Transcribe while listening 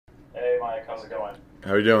Mike. How's it going?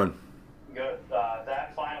 How are you doing? Good.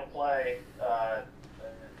 That final play, I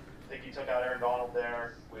think you took out Aaron Donald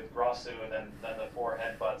there with Grasu, and then the four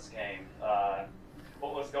headbutts came.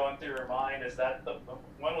 What was going through your mind?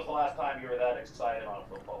 When was the last time you were that excited on a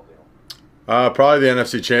football field? Probably the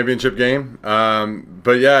NFC Championship game.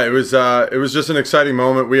 But yeah, it was just an exciting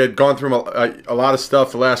moment. We had gone through a lot of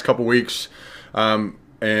stuff the last couple weeks, and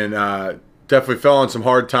definitely fell on some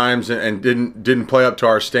hard times and didn't play up to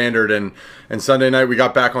our standard. And Sunday night we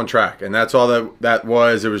got back on track, and that's all that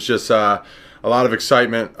was. It was just a lot of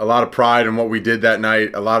excitement, a lot of pride in what we did that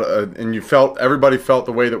night. And everybody felt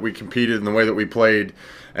the way that we competed and the way that we played,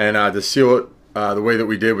 and to seal it the way that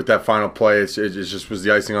we did with that final play, it just was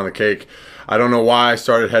the icing on the cake. I don't know why I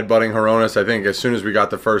started headbutting Hroniss. I think as soon as we got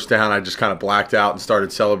the first down, I just kind of blacked out and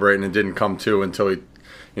started celebrating and didn't come to until he,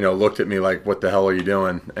 looked at me like, "What the hell are you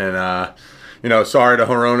doing?" And sorry to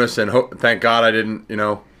Hroniss, and thank God I didn't,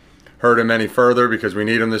 hurt him any further, because we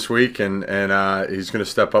need him this week, and he's going to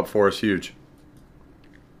step up for us huge.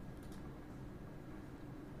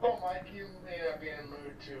 Well, Mike, you may not be in the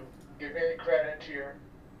mood to give any credit to your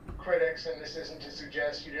critics, and this isn't to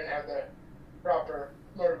suggest you didn't have the proper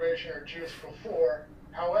motivation or juice before.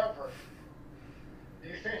 However, do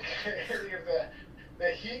you think any of the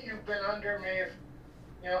heat you've been under may have,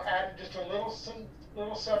 added just a little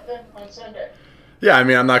something on Sunday? Yeah, I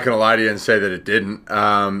mean, I'm not going to lie to you and say that it didn't.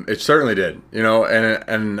 It certainly did,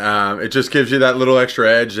 and it just gives you that little extra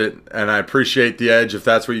edge, and I appreciate the edge if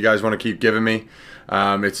that's what you guys want to keep giving me.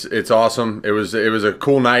 It's awesome. It was a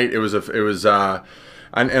cool night.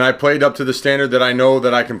 And I played up to the standard that I know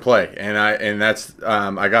that I can play,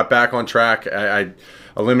 I got back on track. I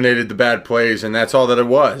eliminated the bad plays, and that's all that it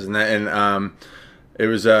was.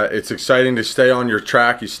 It's exciting to stay on your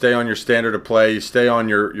track. You stay on your standard of play. You stay on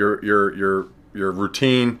your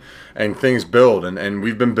routine, and things build. And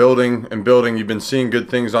we've been building and building. You've been seeing good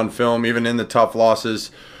things on film, even in the tough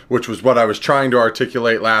losses, which was what I was trying to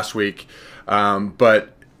articulate last week.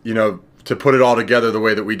 But to put it all together the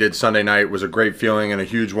way that we did Sunday night was a great feeling, and a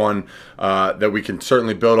huge one that we can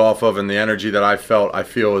certainly build off of. And the energy that I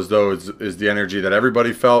feel as though is the energy that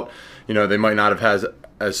everybody felt. They might not have had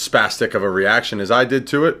as spastic of a reaction as I did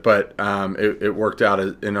to it, but it worked out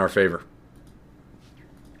in our favor.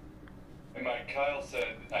 And Mike, Kyle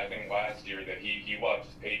said, I think last year, that he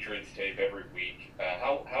watches Patriots tape every week.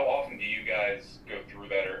 How often do you guys go through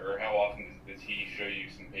that, or how often does he show you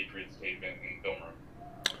some Patriots tape in film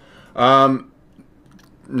room?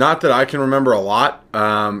 Not that I can remember a lot.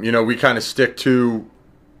 We kind of stick to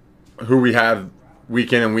who we have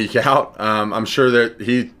week in and week out. I'm sure that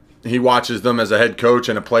he watches them as a head coach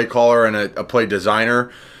and a play caller and a play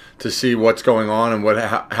designer to see what's going on and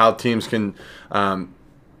how teams can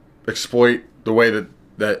exploit the way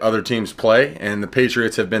that other teams play. And the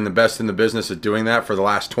Patriots have been the best in the business at doing that for the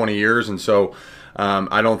last 20 years. And so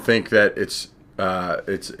I don't think that it's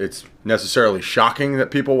necessarily shocking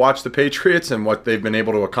that people watch the Patriots and what they've been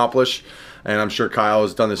able to accomplish. And I'm sure Kyle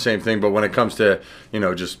has done the same thing. But when it comes to,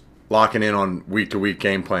 just locking in on week-to-week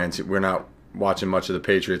game plans, we're not watching much of the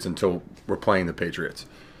Patriots until we're playing the Patriots.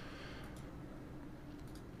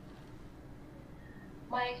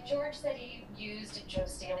 Mike, George said he used Joe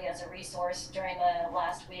Staley as a resource during the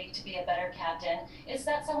last week to be a better captain. Is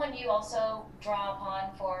that someone you also draw upon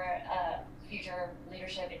for future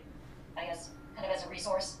leadership, I guess, kind of as a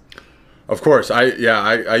resource? Of course. I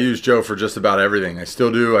use Joe for just about everything. I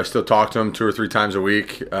still do. I still talk to him 2 or 3 times a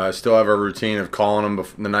week. I still have a routine of calling him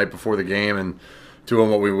the night before the game and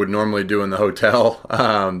doing what we would normally do in the hotel.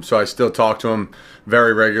 So I still talk to him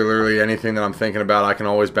very regularly. Anything that I'm thinking about, I can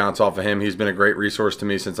always bounce off of him. He's been a great resource to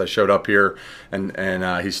me since I showed up here, and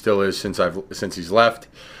he still is since he's left.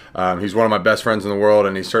 He's one of my best friends in the world,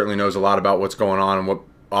 and he certainly knows a lot about what's going on and what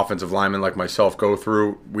offensive linemen like myself go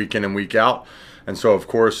through week in and week out. And so, of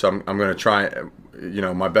course, I'm going to try.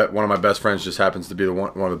 One of my best friends just happens to be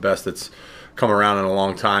one of the best that's come around in a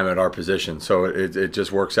long time at our position. So it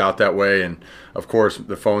just works out that way. And of course,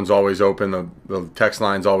 the phone's always open, the text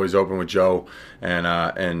line's always open with Joe, and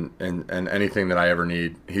anything that I ever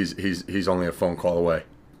need, he's only a phone call away.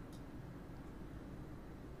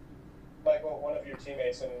 Michael, one of your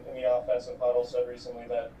teammates in the offensive huddle said recently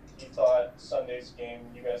that he thought Sunday's game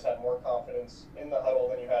you guys had more confidence in the huddle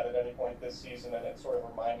than you had at any point this season, and it sort of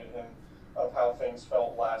reminded him of how things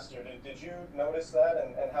felt last year. Did you notice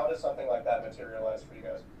that, and how does something like that materialize for you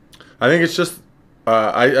guys? I think it's just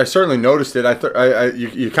I certainly noticed it.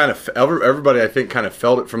 You kind of everybody I think kind of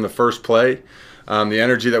felt it from the first play, the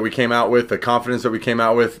energy that we came out with, the confidence that we came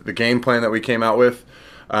out with, the game plan that we came out with.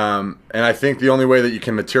 And I think the only way that you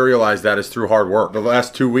can materialize that is through hard work. The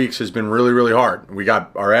last 2 weeks has been really, really hard. We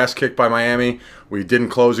got our ass kicked by Miami. We didn't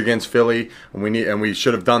close against Philly, and we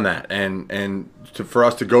should have done that. And for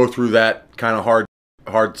us to go through that kind of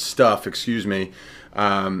hard stuff, excuse me,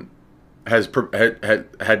 had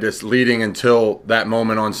this leading until that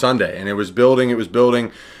moment on Sunday, and it was building,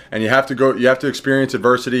 and you have to experience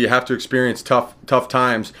adversity, you have to experience tough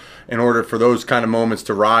times in order for those kind of moments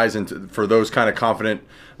to rise, and for those kind of confident,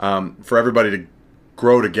 for everybody to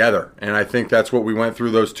grow together. And I think that's what we went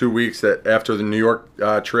through those 2 weeks that after the New York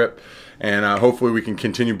trip, and hopefully we can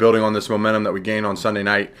continue building on this momentum that we gained on Sunday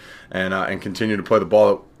night, and continue to play the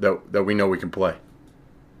ball that we know we can play.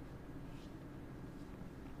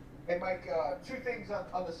 Hey, Mike, two things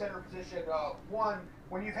on the center position. One,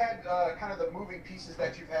 when you've had kind of the moving pieces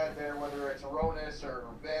that you've had there, whether it's Hroniss or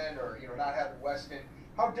Ben or not having Weston,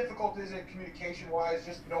 how difficult is it communication-wise,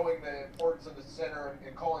 just knowing the importance of the center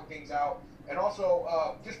and calling things out? And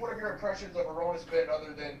also, just what are your impressions of Hroniss been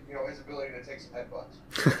other than his ability to take some headbutts?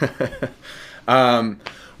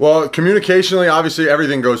 Well, communicationally, obviously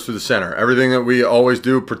everything goes through the center. Everything that we always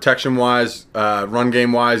do, protection-wise, run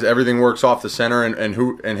game-wise, everything works off the center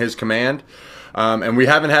and his command. And we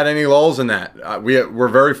haven't had any lulls in that. We're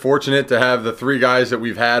very fortunate to have the three guys that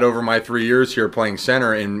we've had over my 3 years here playing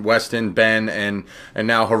center in Weston, Ben, and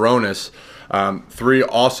now Hroniss. Three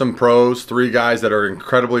awesome pros, three guys that are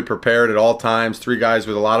incredibly prepared at all times, three guys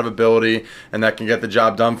with a lot of ability and that can get the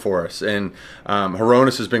job done for us. And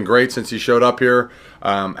Hroniss has been great since he showed up here.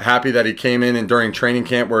 Happy that he came in and during training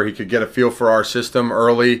camp where he could get a feel for our system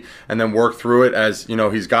early and then work through it. As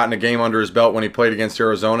he's gotten a game under his belt when he played against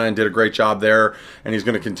Arizona and did a great job there, and he's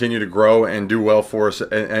going to continue to grow and do well for us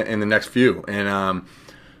in the next few. And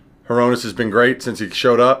Hroniss has been great since he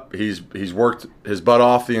showed up. He's worked his butt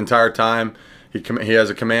off the entire time. He has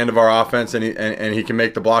a command of our offense, and he can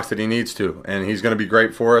make the blocks that he needs to. And he's going to be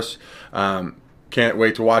great for us. Can't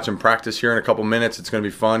wait to watch him practice here in a couple minutes. It's going to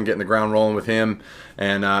be fun getting the ground rolling with him,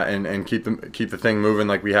 and keep the thing moving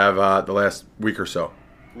like we have the last week or so.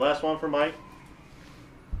 Last one for Mike.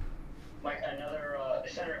 Mike, another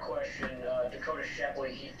center question. Dakota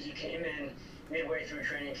Shepley, he came in midway through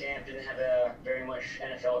training camp, didn't have very much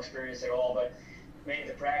NFL experience at all, but made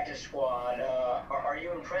the practice squad. Are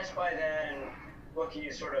you impressed by that, and what can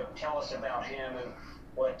you sort of tell us about him and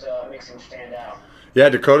what makes him stand out? Yeah,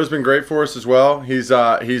 Dakota's been great for us as well. He's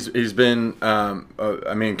been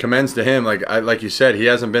I mean, commends to him. Like you said, he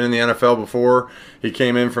hasn't been in the NFL before. He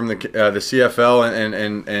came in from the CFL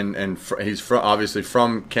and he's obviously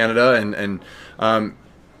from Canada and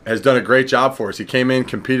has done a great job for us. He came in,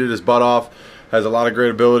 competed his butt off, has a lot of great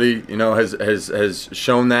ability, has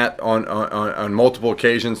shown that on multiple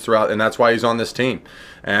occasions throughout, and that's why he's on this team.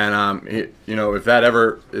 And if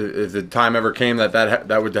the time ever came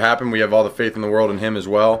that would happen, we have all the faith in the world in him as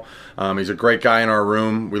well. He's a great guy in our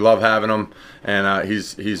room. We love having him, and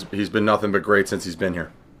he's been nothing but great since he's been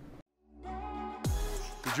here.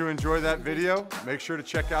 Did you enjoy that video? Make sure to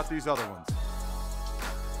check out these other ones.